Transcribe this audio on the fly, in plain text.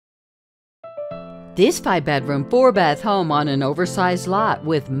This 5-bedroom, 4-bath home on an oversized lot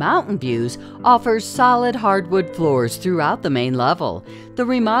with mountain views offers solid hardwood floors throughout the main level. The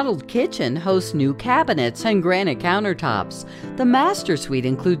remodeled kitchen hosts new cabinets and granite countertops. The master suite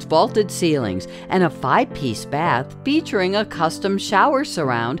includes vaulted ceilings and a 5-piece bath featuring a custom shower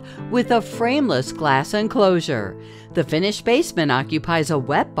surround with a frameless glass enclosure. The finished basement occupies a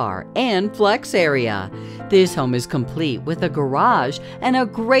wet bar and flex area. This home is complete with a garage and a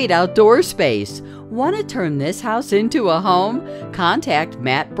great outdoor space. Want to turn this house into a home? Contact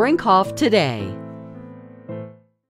Matt Brinkhoff today.